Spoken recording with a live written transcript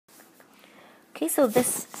Okay, so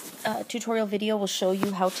this tutorial video will show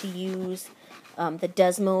you how to use the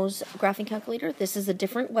Desmos graphing calculator. This is a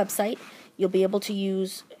different website. You'll be able to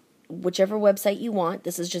use whichever website you want.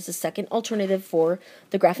 This is just a second alternative for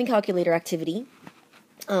the graphing calculator activity.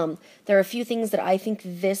 There are a few things that I think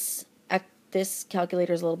this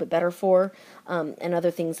calculator is a little bit better for, and other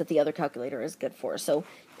things that the other calculator is good for. So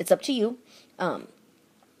it's up to you.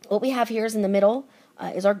 What we have here is in the middle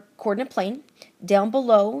is our coordinate plane. Down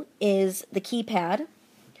below is the keypad.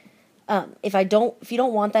 If you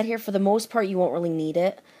don't want that here, for the most part, you won't really need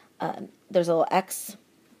it. There's a little X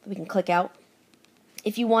that we can click out.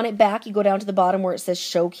 If you want it back, you go down to the bottom where it says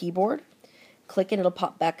Show Keyboard. Click and it'll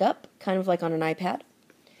pop back up, kind of like on an iPad.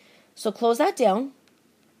 So close that down.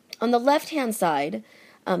 On the left-hand side,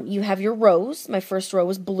 you have your rows. My first row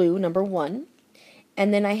is blue, number 1.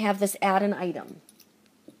 And then I have this add an item.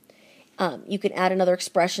 You can add another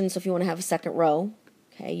expression, so if you want to have a second row,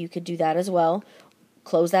 okay, you could do that as well.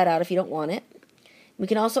 Close that out if you don't want it. We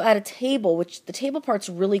can also add a table, which the table part's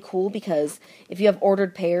really cool because if you have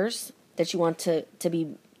ordered pairs that you want to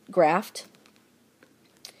be graphed,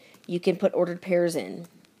 you can put ordered pairs in.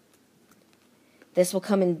 This will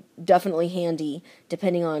come in definitely handy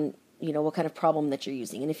depending on what kind of problem that you're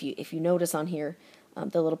using. And if you notice on here,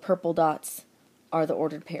 the little purple dots are the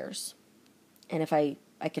ordered pairs. And if I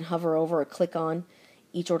can hover over or click on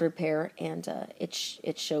each ordered pair, and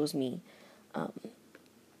it shows me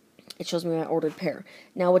my ordered pair.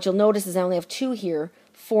 Now what you'll notice is I only have 2 here.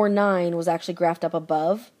 4, 9 was actually graphed up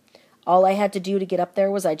above. All I had to do to get up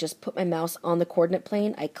there was I just put my mouse on the coordinate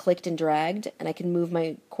plane, I clicked and dragged, and I can move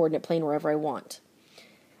my coordinate plane wherever I want.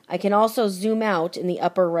 I can also zoom out in the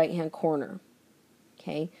upper right hand corner.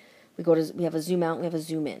 Okay, we have a zoom out and we have a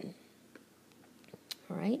zoom in.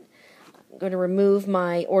 Alright, I'm going to remove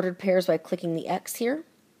my ordered pairs by clicking the X here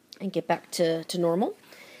and get back to normal.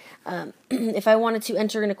 If I wanted to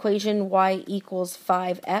enter an equation y equals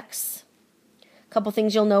 5x, a couple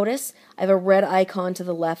things you'll notice. I have a red icon to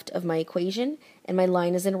the left of my equation and my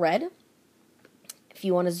line is in red. If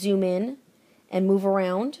you want to zoom in and move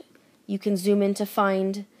around, you can zoom in to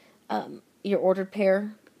find your ordered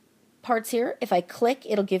pair parts here. If I click,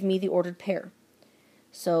 it'll give me the ordered pair.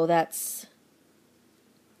 So that's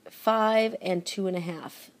 5 and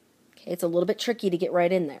 2.5. Okay, it's a little bit tricky to get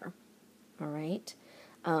right in there. All right.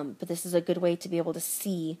 But this is a good way to be able to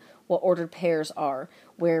see what ordered pairs are,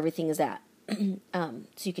 where everything is at. So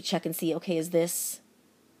you could check and see, okay, is this,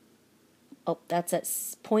 oh, that's at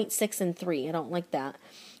 0.6 and 3. I don't like that.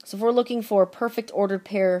 So if we're looking for perfect ordered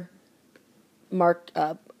pair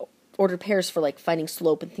ordered pairs for like finding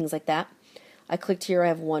slope and things like that, I clicked here, I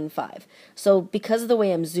have 1, 5. So because of the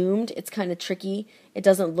way I'm zoomed, it's kind of tricky. It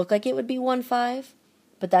doesn't look like it would be 1, 5,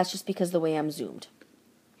 but that's just because of the way I'm zoomed.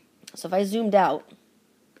 So if I zoomed out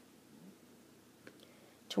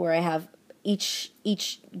to where I have each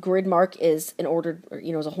grid mark is an ordered,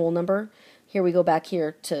 is a whole number. Here we go back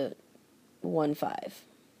here to 1, 5.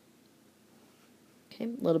 Okay,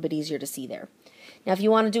 a little bit easier to see there. Now if you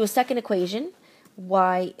want to do a second equation,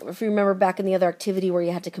 if you remember back in the other activity where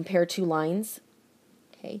you had to compare 2 lines,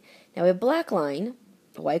 okay, now we have a black line,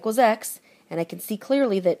 y equals x, and I can see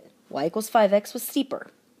clearly that y equals 5x was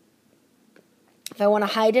steeper. If I want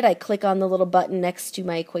to hide it, I click on the little button next to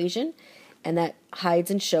my equation, and that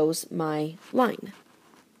hides and shows my line.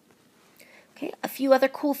 Okay, a few other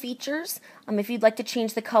cool features. If you'd like to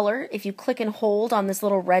change the color, if you click and hold on this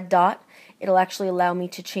little red dot, it'll actually allow me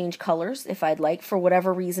to change colors if I'd like. For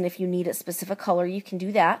whatever reason, if you need a specific color, you can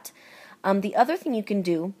do that. The other thing you can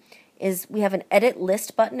do is we have an edit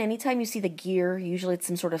list button. Anytime you see the gear, usually it's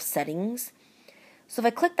some sort of settings. So if I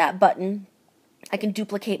click that button, I can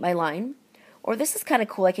duplicate my line. Or this is kind of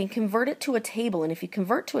cool, I can convert it to a table, and if you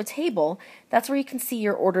convert to a table, that's where you can see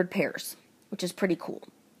your ordered pairs, which is pretty cool.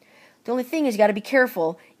 The only thing is you got to be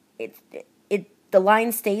careful. The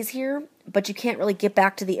line stays here, but you can't really get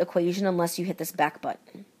back to the equation unless you hit this back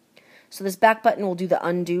button. So this back button will do the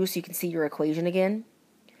undo so you can see your equation again,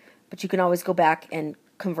 but you can always go back and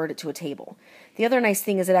convert it to a table. The other nice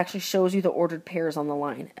thing is it actually shows you the ordered pairs on the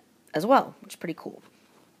line as well, which is pretty cool.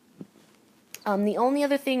 The only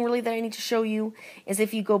other thing really that I need to show you is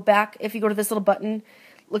if you go to this little button,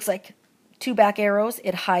 looks like 2 back arrows,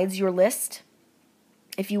 it hides your list.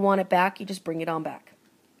 If you want it back, you just bring it on back.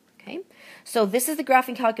 Okay, so this is the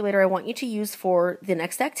graphing calculator I want you to use for the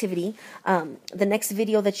next activity. The next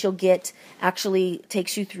video that you'll get actually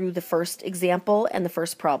takes you through the first example and the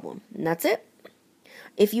first problem, and that's it.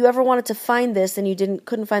 If you ever wanted to find this and you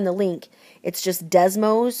couldn't find the link, it's just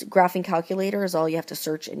Desmos graphing calculator is all you have to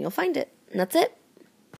search and you'll find it. And that's it.